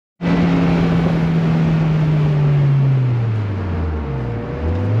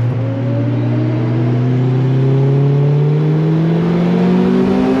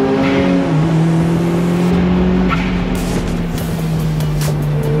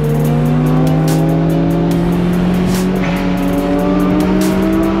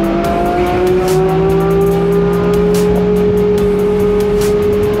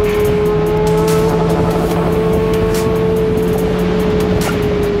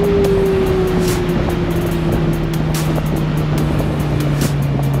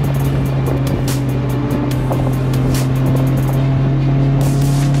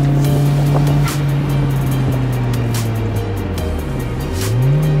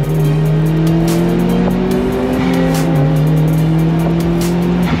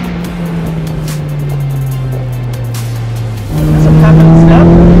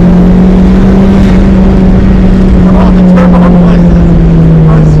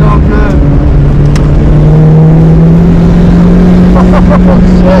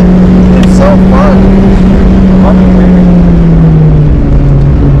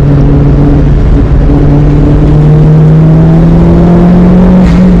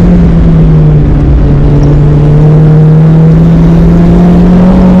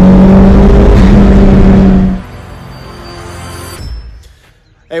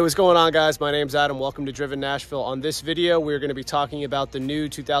What's going on, guys? My name's Adam. Welcome to Driven Nashville. On this video, we're going to be talking about the new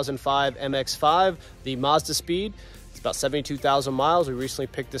 2005 MX-5, the Mazdaspeed. It's about 72,000 miles. We recently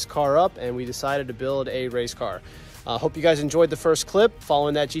picked this car up and we decided to build a race car. Hope you guys enjoyed the first clip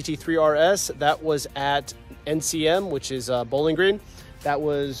following that GT3 RS. That was at NCM, which is Bowling Green. That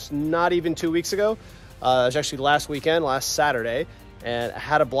was not even 2 weeks ago. It was actually last weekend, last Saturday, and I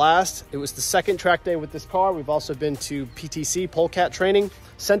had a blast. It was the second track day with this car. We've also been to PTC, Polecat Training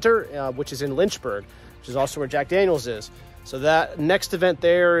Center, which is in Lynchburg, which is also where Jack Daniels is. So that next event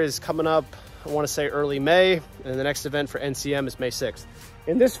there is coming up, I want to say early May, and the next event for NCM is May 6th.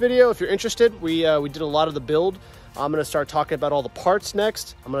 In this video, if you're interested, we did a lot of the build. I'm going to start talking about all the parts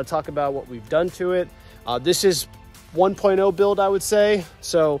next. I'm going to talk about what we've done to it. This is 1.0 build, I would say.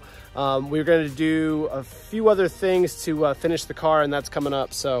 So we're going to do a few other things to finish the car, and that's coming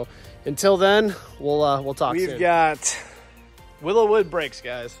up. So until then, we'll talk soon. We've got Wilwood brakes,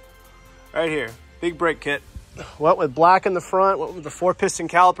 guys, right here. Big brake kit. Went with black in the front, went with the 4-piston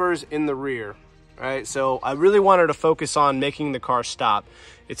calipers in the rear. All right, so I really wanted to focus on making the car stop.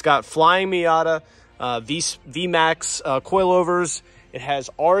 It's got flying Miata V-Maxx coilovers. It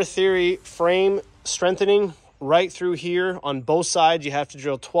has R-Theory frame strengthening right through here on both sides. You have to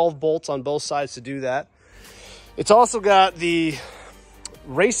drill 12 bolts on both sides to do that. It's also got the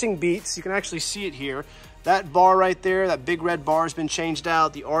racing beats. You can actually see it here. That bar right there, that big red bar, has been changed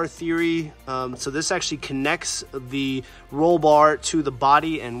out, the R-Theory. So this actually connects the roll bar to the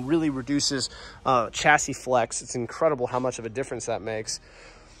body and really reduces chassis flex. It's incredible how much of a difference that makes.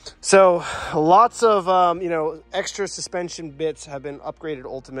 So lots of extra suspension bits have been upgraded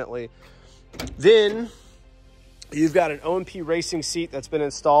ultimately. Then you've got an OMP racing seat that's been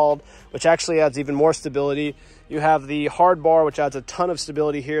installed, which actually adds even more stability. You have the hard bar, which adds a ton of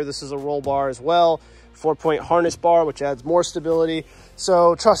stability here. This is a roll bar as well. 4-point harness bar, which adds more stability.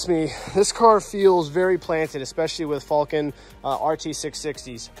 So trust me, this car feels very planted, especially with Falken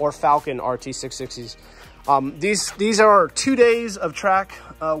RT660s or Falken RT660s. These are 2 days of track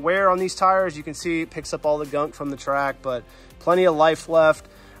wear on these tires. You can see it picks up all the gunk from the track, but plenty of life left.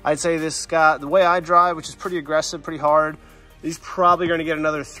 I'd say this got, the way I drive, which is pretty aggressive, pretty hard, these probably going to get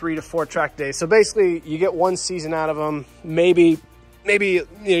another 3 to 4 track days. So basically, you get one season out of them. Maybe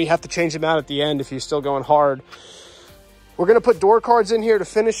you have to change them out at the end if you're still going hard. We're going to put door cards in here to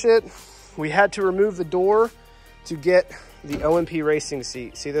finish it. We had to remove the door to get the OMP racing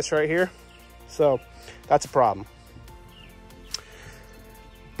seat. See this right here? So that's a problem.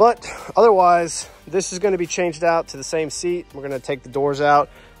 But otherwise, this is going to be changed out to the same seat. We're going to take the doors out,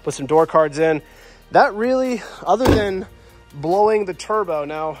 put some door cards in. That really, other than blowing the turbo.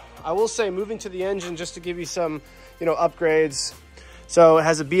 Now, I will say, moving to the engine, just to give you some, upgrades. So it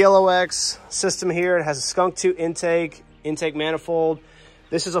has a BLOX system here. It has a Skunk 2 intake manifold.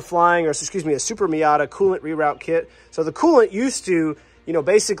 This is a a Super Miata coolant reroute kit. So the coolant used to,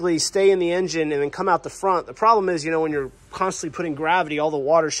 basically stay in the engine and then come out the front. The problem is, when you're constantly putting gravity, all the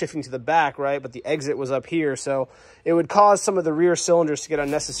water's shifting to the back, right? But the exit was up here. So it would cause some of the rear cylinders to get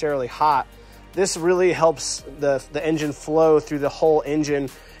unnecessarily hot. This really helps the engine flow through the whole engine,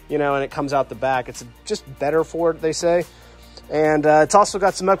 and it comes out the back. It's just better for it, they say. And it's also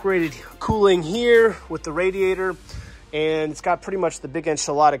got some upgraded cooling here with the radiator, and it's got pretty much the big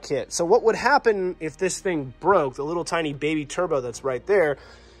enchilada kit. So what would happen if this thing broke, the little tiny baby turbo that's right there?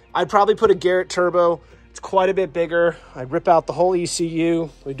 I'd probably put a Garrett turbo. It's quite a bit bigger. I'd rip out the whole ECU.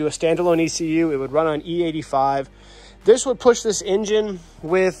 We'd do a standalone ECU. It would run on E85. This would push this engine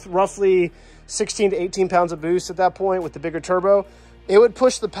with roughly 16 to 18 pounds of boost at that point with the bigger turbo. It would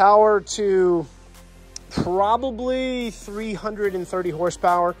push the power to probably 330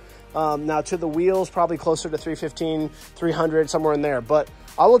 horsepower. Now to the wheels, probably closer to 315, 300, somewhere in there. But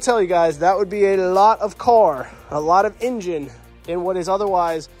I will tell you guys, that would be a lot of car, a lot of engine in what is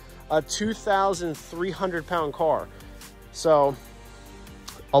otherwise a 2,300 pound car. So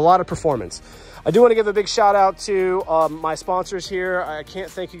a lot of performance. I do want to give a big shout out to my sponsors here. I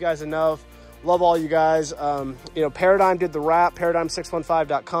can't thank you guys enough. Love all you guys. Paradigm did the wrap,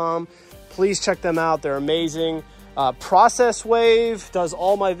 paradigm615.com. Please check them out. They're amazing. Process Wave does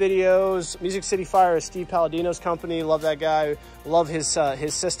all my videos. Music City Fire is Steve Palladino's company. Love that guy. Love his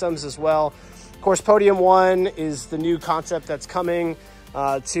systems as well. Of course, Podium One is the new concept that's coming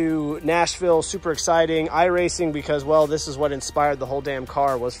to Nashville. Super exciting. iRacing, because, well, this is what inspired the whole damn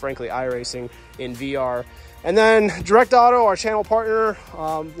car, was frankly iRacing in VR. And then Direct Auto, our channel partner,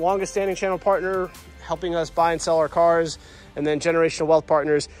 longest standing channel partner, helping us buy and sell our cars. And then Generational Wealth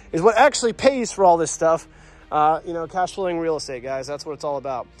Partners is what actually pays for all this stuff. Cash flowing real estate, guys. That's what it's all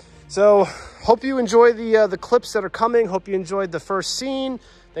about. So hope you enjoy the clips that are coming. Hope you enjoyed the first scene.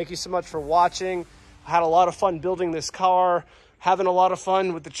 Thank you so much for watching. I had a lot of fun building this car, having a lot of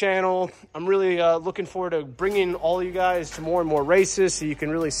fun with the channel. I'm really looking forward to bringing all of you guys to more and more races so you can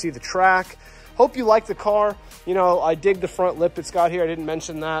really see the track. Hope you like the car. You know, I dig the front lip it's got here. I didn't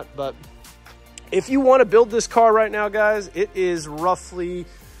mention that, but if you want to build this car right now, guys, it is roughly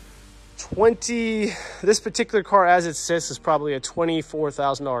this particular car as it sits is probably a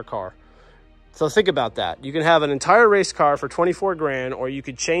 $24,000 car. So think about that. You can have an entire race car for 24 grand, or you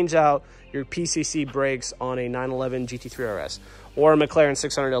could change out your PCC brakes on a 911 GT3 RS or a McLaren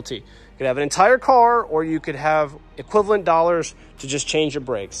 600 LT. You could have an entire car, or you could have equivalent dollars to just change your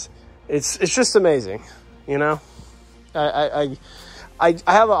brakes. It's just amazing, you know. I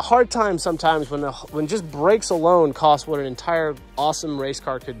have a hard time sometimes when just brakes alone cost what an entire awesome race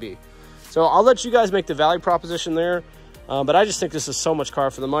car could be. So I'll let you guys make the value proposition there, but I just think this is so much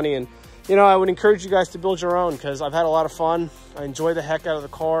car for the money. And you know, I would encourage you guys to build your own because I've had a lot of fun. I enjoy the heck out of the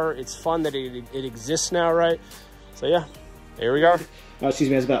car. It's fun that it exists now, right? So yeah, there we go.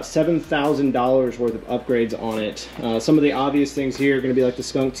 Excuse me, it has about $7,000 worth of upgrades on it. Some of the obvious things here are going to be like the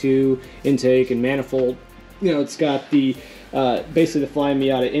Skunk 2 intake and manifold. You know, it's got the basically the Flying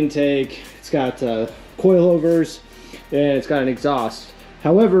Miata intake. It's got coilovers, and it's got an exhaust.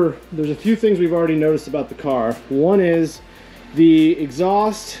 However, there's a few things we've already noticed about the car. One is the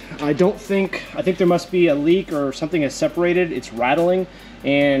exhaust. I think there must be a leak or something has separated. It's rattling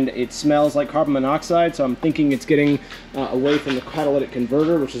and it smells like carbon monoxide, so I'm thinking it's getting away from the catalytic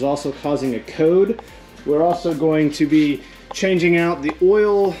converter, which is also causing a code. We're also going to be changing out the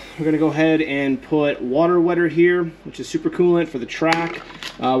oil. We're going to go ahead and put water wetter here, which is super coolant for the track.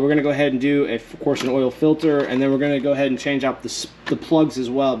 We're going to go ahead and do, of course, an oil filter, and then we're going to go ahead and change out the plugs as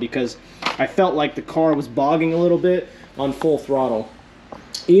well, because I felt like the car was bogging a little bit on full throttle.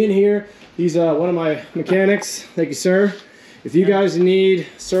 Ian here, he's one of my mechanics. Thank you, sir. If you guys need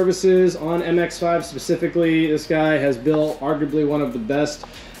services on MX-5 specifically, this guy has built arguably one of the best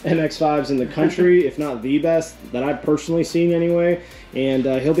MX-5s in the country, if not the best that I've personally seen anyway, and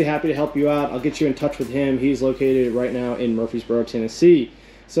he'll be happy to help you out. I'll get you in touch with him. He's located right now in Murfreesboro, Tennessee.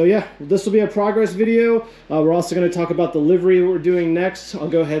 So yeah, this will be a progress video. We're also going to talk about the livery that we're doing next. I'll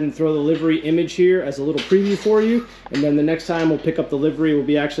go ahead and throw the livery image here as a little preview for you, and then the next time we'll pick up the livery will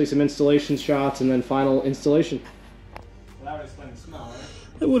be actually some installation shots and then final installation. Well, that would explain the smell,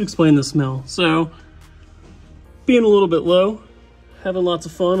 right? It would explain the smell. So, being a little bit low, having lots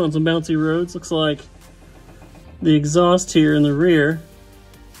of fun on some bouncy roads. Looks like the exhaust here in the rear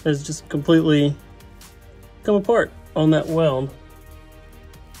has just completely come apart on that weld.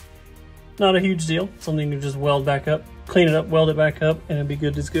 Not a huge deal, something to just weld back up, clean it up, weld it back up, and it'll be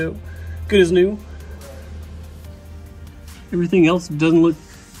good as go. Good as new. Everything else doesn't look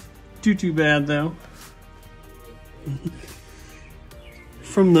too bad though.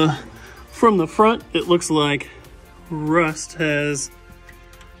 From the front, it looks like rust has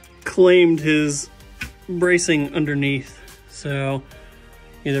claimed his bracing underneath. So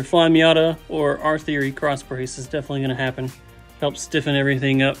either Flying Miata or R Theory cross brace is definitely going to happen. Help stiffen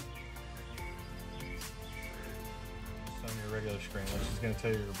everything up. Screen, which is going to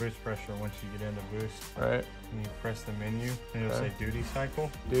tell you your boost pressure once you get into boost. Right. And you press the menu, and it'll say duty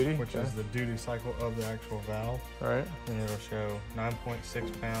cycle. Duty? Which is the duty cycle of the actual valve. Right. And it'll show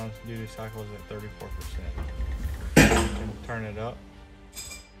 9.6 pounds. Duty cycle is at 34%. You can turn it up.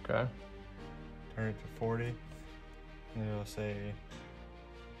 Okay. Turn it to 40. And it'll say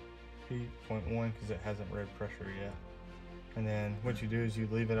P.1 because it hasn't read pressure yet. And then what you do is you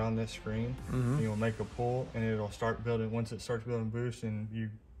leave it on this screen, and you'll make a pull, and it'll start building. Once it starts building boost and you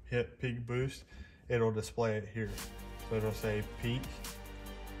hit peak boost, it'll display it here. So it'll say peak,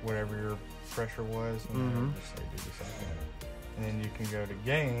 whatever your pressure was, and then it'll just say duty cycle. And then you can go to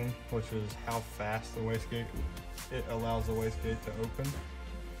gain, which is how fast the wastegate, it allows the wastegate to open.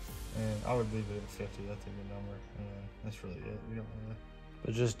 And I would leave it at 50, that's a good number. And then that's really it. You don't really.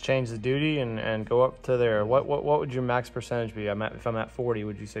 But just change the duty and go up to there. What would your max percentage be? If I'm at 40,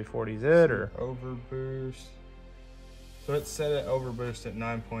 would you say 40 is it, or? Overboost. So it's set at overboost at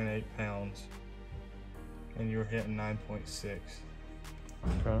 9.8 pounds. And you're hitting 9.6. Okay.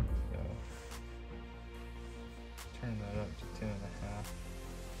 So turn that up to 10.5.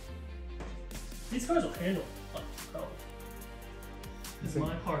 These cars will handle like oh. Because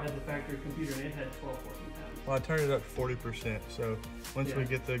my car had the factory computer and it had 12, 14 pounds. Well, I turned it up to 40%. So once we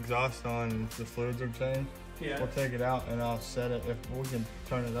get the exhaust on and the fluids are changed, we'll take it out and I'll set it. If we can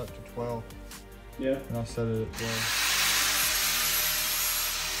turn it up to 12. Yeah. And I'll set it at 12.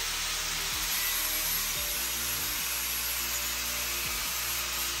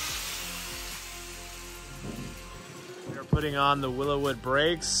 putting on the Wilwood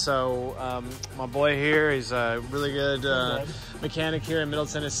brakes. So my boy here, he's a really good mechanic here in Middle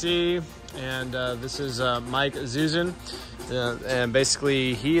Tennessee, and this is Mike Zuzin. And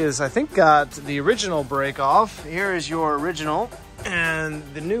basically he is, I think, got the original brake off. Here is your original, and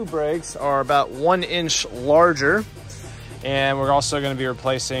the new brakes are about 1 inch larger. And we're also going to be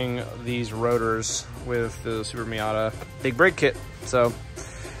replacing these rotors with the Super Miata big brake kit. So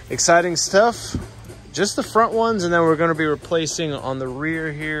exciting stuff. Just the front ones, and then we're going to be replacing on the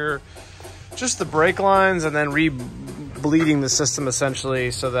rear here just the brake lines, and then re-bleeding the system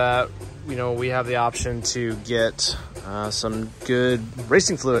essentially, so that, you know, we have the option to get some good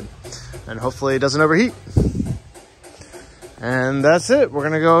racing fluid, and hopefully it doesn't overheat. And that's it. We're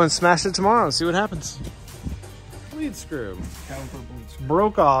going to go and smash it tomorrow and see what happens. Bleed screw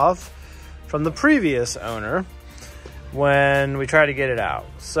broke off from the previous owner when we tried to get it out.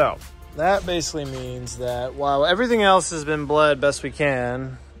 So that basically means that while everything else has been bled best we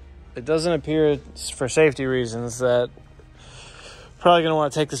can, it doesn't appear, for safety reasons, that probably going to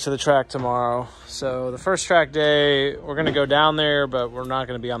want to take this to the track tomorrow. So the first track day, we're going to go down there, but we're not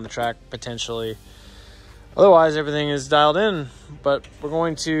going to be on the track potentially. Otherwise, everything is dialed in, but we're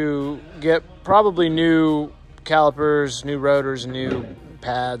going to get probably new calipers, new rotors, new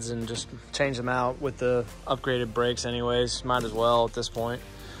pads, and just change them out with the upgraded brakes anyways. Might as well at this point.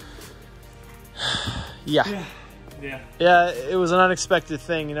 Yeah, it was an unexpected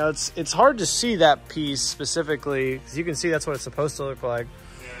thing. You know, it's hard to see that piece specifically, because you can see that's what it's supposed to look like.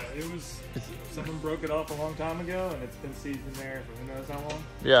 Yeah, it was, someone broke it off a long time ago, and it's been seasoned there for who knows how long.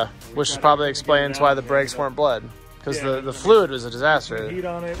 Yeah, which probably explains why the brakes weren't bled, because the fluid was a disaster. Heat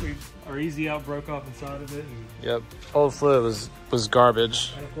on it, our easy out broke off inside of it. And, yep, old fluid was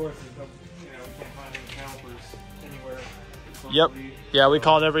garbage. And of course, you know, we can't find any calipers anywhere. Yep. Yeah, we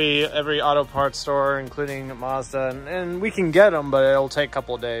called every auto parts store, including Mazda, and we can get them, but it'll take a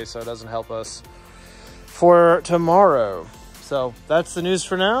couple of days, so it doesn't help us for tomorrow. So that's the news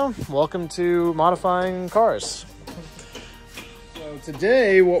for now. Welcome to modifying cars. So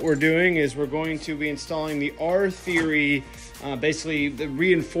today what we're doing is we're going to be installing the R Theory, basically the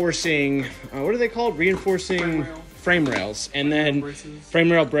reinforcing, what are they called? Reinforcing frame rails, and then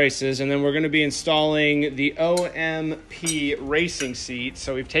frame rail braces, and then we're going to be installing the OMP racing seats.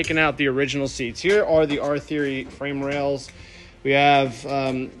 So we've taken out the original seats. Here are the R Theory frame rails. We have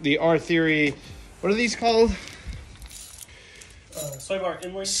the R Theory, what are these called? Swaybar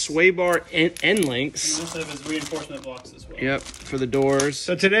Endlinks. Swaybar Endlinks. And also has reinforcement blocks as well. Yep, for the doors.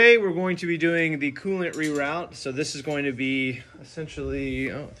 So today we're going to be doing the coolant reroute. So this is going to be essentially,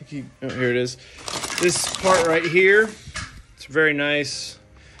 here it is. This part right here. It's very nice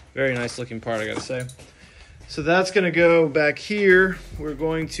looking part, I gotta say. So that's gonna go back here. We're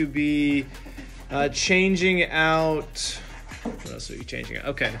going to be changing out, what else are you changing out?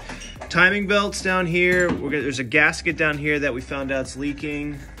 Okay, timing belts down here. There's a gasket down here that we found out's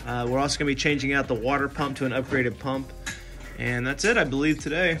leaking. We're also gonna be changing out the water pump to an upgraded pump. And that's it, I believe,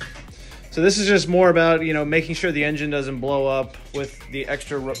 today. So this is just more about, you know, making sure the engine doesn't blow up with the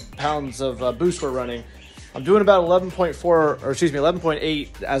extra pounds of boost we're running. I'm doing about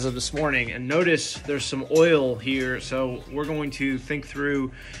 11.8 as of this morning, and notice there's some oil here. So we're going to think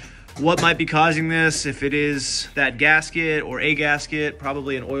through what might be causing this, if it is that gasket or a gasket,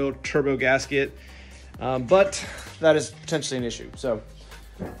 probably an oil turbo gasket, but that is potentially an issue. So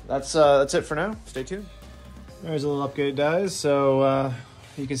that's it for now. Stay tuned. There's a little update, guys. So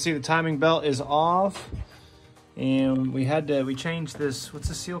you can see the timing belt is off, and we changed this, what's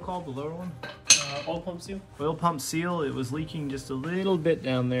the seal called, the lower one? Oil pump seal. Oil pump seal. It was leaking just a little bit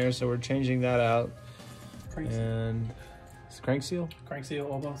down there, so we're changing that out. Crank seal. And it's crank seal? Crank seal,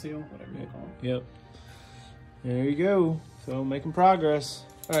 oil pump seal, whatever you call it. Yep. There you go. So making progress.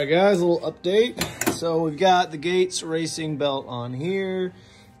 All right, guys, a little update. So we've got the Gates racing belt on here,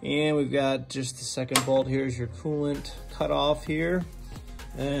 and we've got just the second bolt. Here's your coolant cut off here.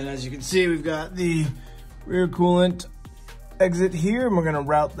 And as you can see, we've got the rear coolant exit here, and we're gonna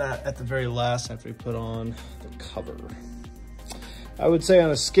route that at the very last after we put on the cover. I would say on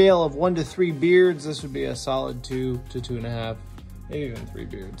a scale of 1 to 3 beards, this would be a solid 2 to 2.5, maybe even 3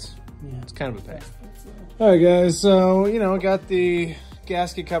 beards. Yeah, it's kind of a pain. All right, guys, so, you know, got the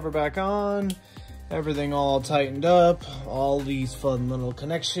gasket cover back on, everything all tightened up, all these fun little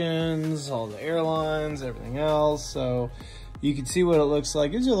connections, all the airlines, everything else. So you can see what it looks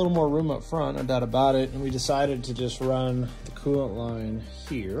like. Gives you a little more room up front, no doubt about it. And we decided to just run the coolant line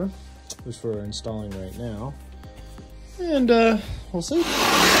here, which we're installing right now. And we'll see.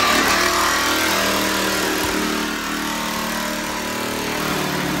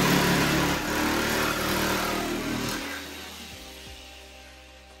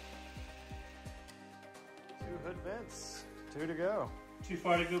 Too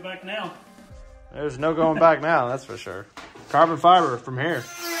far to go back now. There's no going back now, that's for sure. Carbon fiber from here.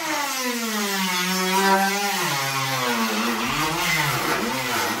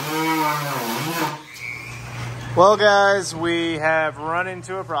 Well, guys, we have run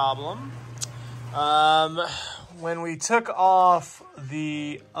into a problem. When we took off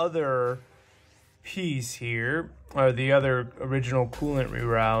the other piece here, or the other original coolant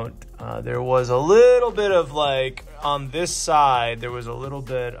reroute, there was a little bit of, like, on this side, there was a little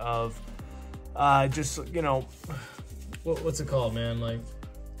bit of just, you know, what's it called, man? Like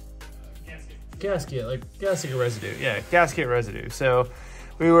gasket residue. Yeah, gasket residue. So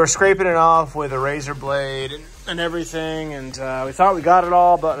we were scraping it off with a razor blade and everything, and we thought we got it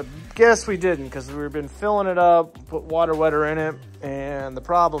all, but I guess we didn't, because we've been filling it up, put water wetter in it, and the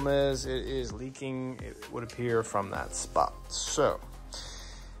problem is it is leaking, it would appear, from that spot. So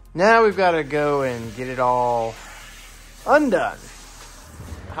now we've got to go and get it all undone.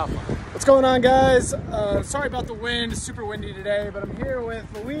 How fun. What's going on, guys? Sorry about the wind. It's super windy today, but I'm here with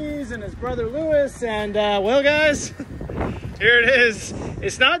Louise and his brother Lewis, and well, guys, here it is.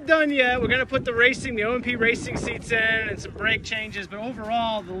 It's not done yet. We're gonna put the OMP racing seats in and some brake changes, but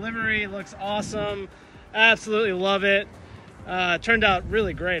overall the livery looks awesome. Absolutely love it. Turned out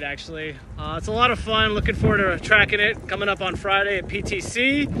really great, actually. It's a lot of fun. Looking forward to tracking it coming up on Friday at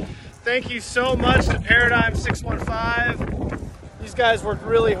PTC. Thank you so much to Paradigm 615. These guys worked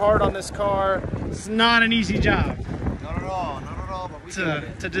really hard on this car. It's not an easy job. Not at all, not at all. But we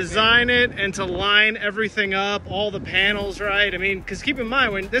To design it and to line everything up, all the panels, right? I mean, because keep in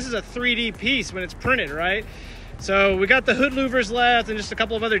mind, when this is a 3D piece when it's printed, right? So we got the hood louvers left and just a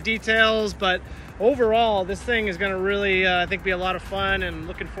couple of other details, but overall, this thing is going to really, I think, be a lot of fun, and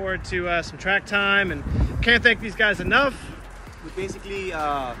looking forward to some track time, and can't thank these guys enough. We basically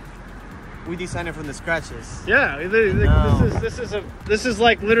we designed it from the scratches. Yeah, this is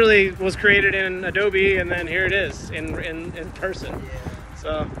like literally was created in Adobe, and then here it is in person. Yeah.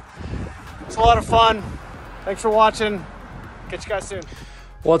 So it's a lot of fun. Thanks for watching. Catch you guys soon.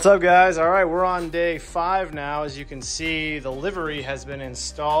 What's up, guys? All right, we're on day 5 now. As you can see, the livery has been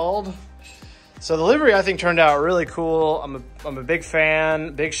installed. So the livery, I think, turned out really cool. I'm a big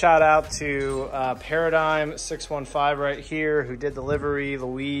fan. Big shout out to Paradigm 615 right here, who did the livery,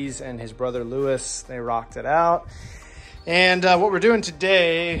 Louise and his brother Lewis. They rocked it out. And what we're doing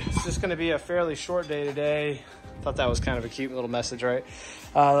today, it's just gonna be a fairly short day today. Thought that was kind of a cute little message, right?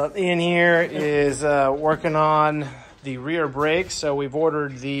 Ian here is working on the rear brakes. So we've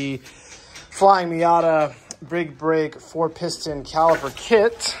ordered the Flying Miata Big Brake 4-piston caliper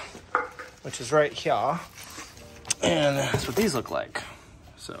kit, which is right here, and that's what these look like.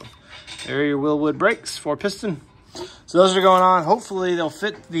 So there are your Wilwood brakes, 4-piston. So those are going on. Hopefully they'll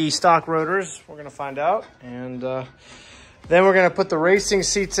fit the stock rotors. We're gonna find out. And then we're gonna put the racing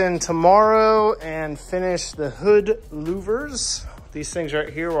seats in tomorrow and finish the hood louvers. These things right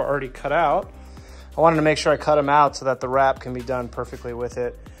here were already cut out. I wanted to make sure I cut them out so that the wrap can be done perfectly with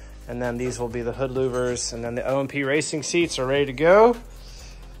it. And then these will be the hood louvers, and then the OMP racing seats are ready to go.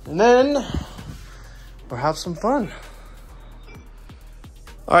 And then we'll have some fun.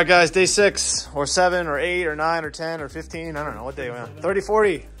 All right, guys, day 6 or 7 or 8 or 9 or 10 or 15. I don't know what day we're on. 30,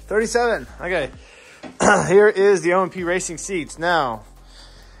 40, 37. Okay. Here is the OMP racing seats. Now,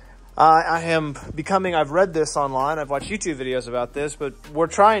 I've read this online. I've watched YouTube videos about this, but we're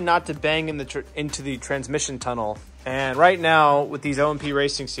trying not to bang into the transmission tunnel. And right now with these OMP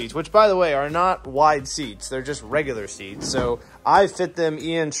racing seats, which by the way are not wide seats, they're just regular seats. So I fit them,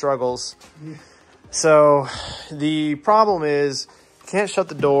 Ian struggles. So the problem is you can't shut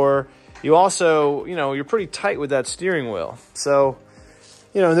the door. You also, you know, you're pretty tight with that steering wheel. So,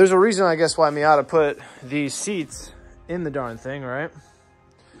 you know, there's a reason, I guess, why Miata put these seats in the darn thing, right?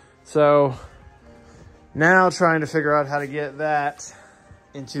 So now trying to figure out how to get that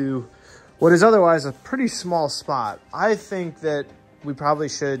into what is otherwise a pretty small spot. I think that we probably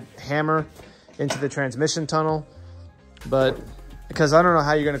should hammer into the transmission tunnel, but because I don't know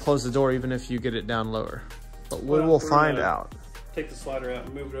how you're gonna close the door even if you get it down lower, but we will find out. Take the slider out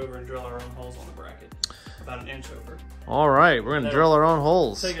and move it over and drill our own holes on the bracket, about an inch over. All right, we're gonna drill our own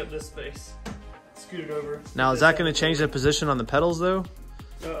holes. Take up this space, scoot it over. Now, is that gonna change the position on the pedals though?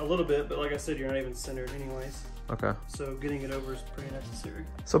 A little bit, but like I said, you're not even centered anyways. Okay. So getting it over is pretty necessary.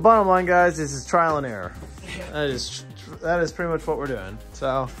 So bottom line, guys, this is trial and error. That is pretty much what we're doing.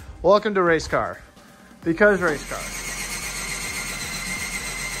 So welcome to race car, because race car.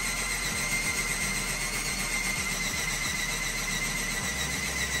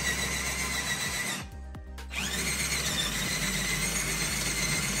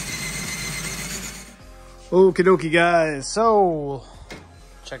 Okie dokie, guys. So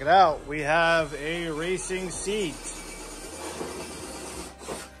check it out. We have a racing seat.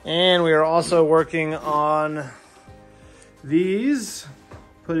 And we are also working on these,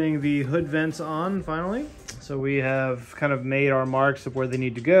 putting the hood vents on finally. So we have kind of made our marks of where they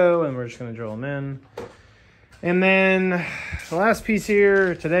need to go, and we're just gonna drill them in. And then the last piece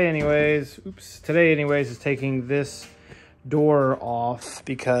here today anyways, is taking this door off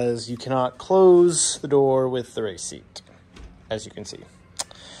because you cannot close the door with the race seat, as you can see.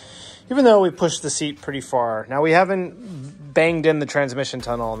 Even though we pushed the seat pretty far. Now we haven't banged in the transmission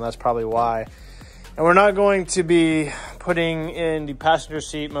tunnel, and that's probably why. And we're not going to be putting in the passenger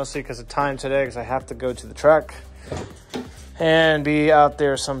seat, mostly because of time today, because I have to go to the track and be out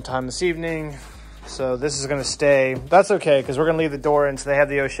there sometime this evening. So this is going to stay. That's okay, because we're going to leave the door in, so they have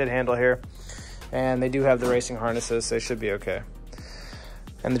the oh shit handle here. And they do have the racing harnesses, so they should be okay.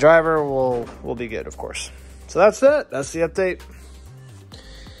 And the driver will be good, of course. So that's it. That's the update.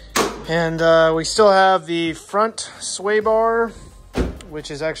 And we still have the front sway bar,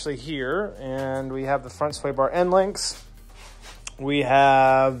 which is actually here. And we have the front sway bar Endlinks. We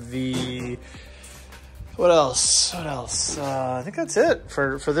have the... What else? I think that's it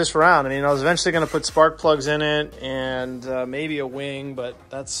for this round. I mean, I was eventually going to put spark plugs in it and maybe a wing, but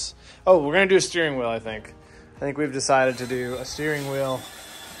that's... Oh, we're going to do a steering wheel, I think. I think we've decided to do a steering wheel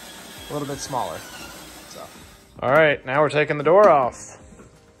a little bit smaller. So, all right, now we're taking the door off.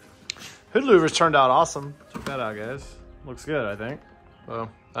 Hood louvers turned out awesome. Check that out, guys. Looks good, I think.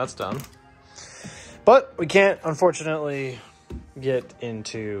 Well, that's done. But we can't, unfortunately, get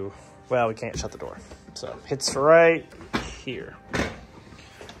into... Well, we can't shut the door. So it's right here.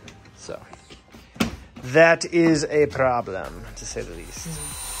 So that is a problem, to say the least.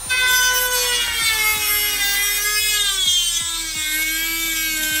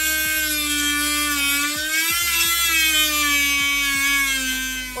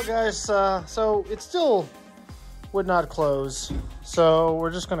 Well, guys, so it still would not close. So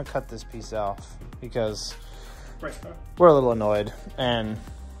we're just going to cut this piece off because we're a little annoyed and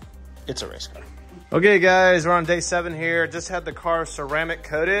it's a race car. Okay guys, we're on day 7 here. Just had the car ceramic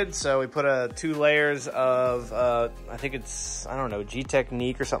coated. So we put 2 layers of, I think it's, I don't know,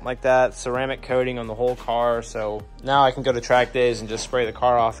 G-Technique or something like that. Ceramic coating on the whole car. So now I can go to track days and just spray the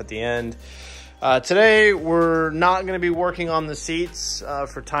car off at the end. Today, we're not gonna be working on the seats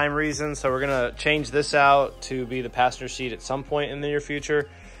for time reasons. So we're gonna change this out to be the passenger seat at some point in the near future.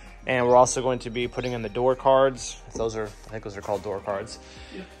 And we're also going to be putting in the door cards. Those are, I think those are called door cards.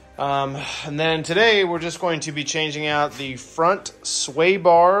 Yeah. And then today we're just going to be changing out the front sway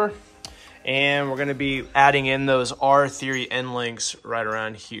bar, and we're going to be adding in those R-Theory Endlinks right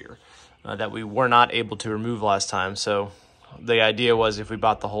around here that we were not able to remove last time. So the idea was if we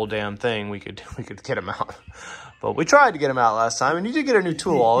bought the whole damn thing, we could get them out. But we tried to get them out last time, and you did get a new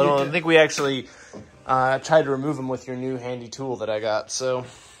tool. I think we actually tried to remove them with your new handy tool that I got. So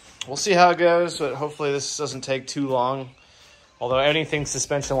we'll see how it goes, but hopefully this doesn't take too long. Although anything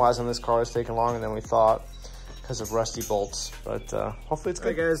suspension-wise on this car is taking longer than we thought because of rusty bolts. But hopefully it's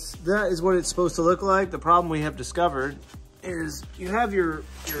good. All right, guys, that is what it's supposed to look like. The problem we have discovered is you have your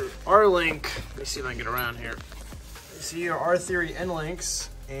R-Link. Let me see if I can get around here. You see your R-Theory Endlinks,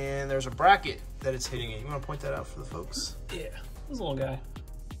 and there's a bracket that it's hitting it. You want to point that out for the folks? Yeah, this little guy.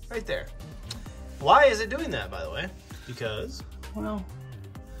 Right there. Why is it doing that, by the way? Because? Well,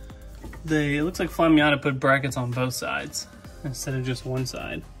 it looks like Miata put brackets on both sides instead of just one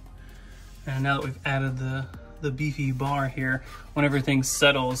side. And now that we've added the beefy bar here, when everything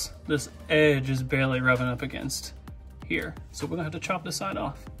settles, this edge is barely rubbing up against here. So we're gonna have to chop this side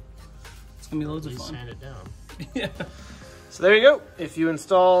off. It's gonna be loads of fun. Sand it down. Yeah. So there you go. If you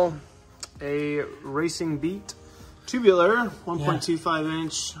install a Racing Beat tubular, 1.25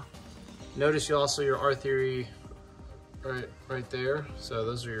 inch, notice you also your R-Theory right there. So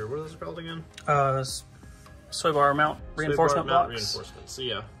those are your, what are those called again? Swaybar mount reinforcement blocks. Reinforcement. So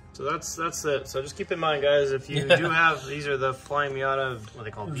yeah, so that's it. So just keep in mind, guys, if you do have, these are the Flying Miata, what are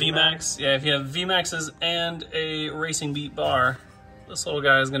they called? V-Maxx. Yeah, if you have V-Maxxes and a Racing Beat bar, this little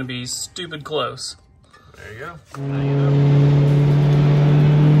guy is going to be stupid close. There you go. Now you know.